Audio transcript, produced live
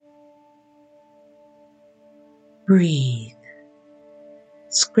Breathe.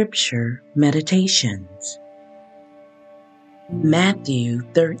 Scripture Meditations. Matthew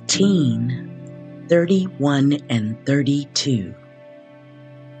 13:31 and 32.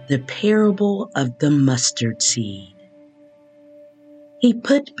 The parable of the mustard seed. He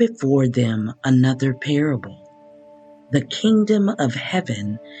put before them another parable. The kingdom of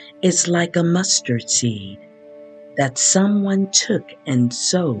heaven is like a mustard seed that someone took and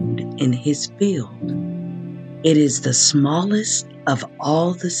sowed in his field. It is the smallest of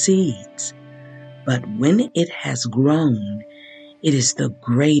all the seeds, but when it has grown, it is the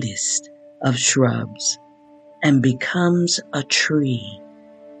greatest of shrubs and becomes a tree,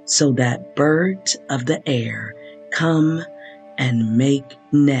 so that birds of the air come and make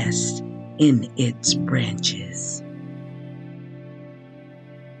nests in its branches.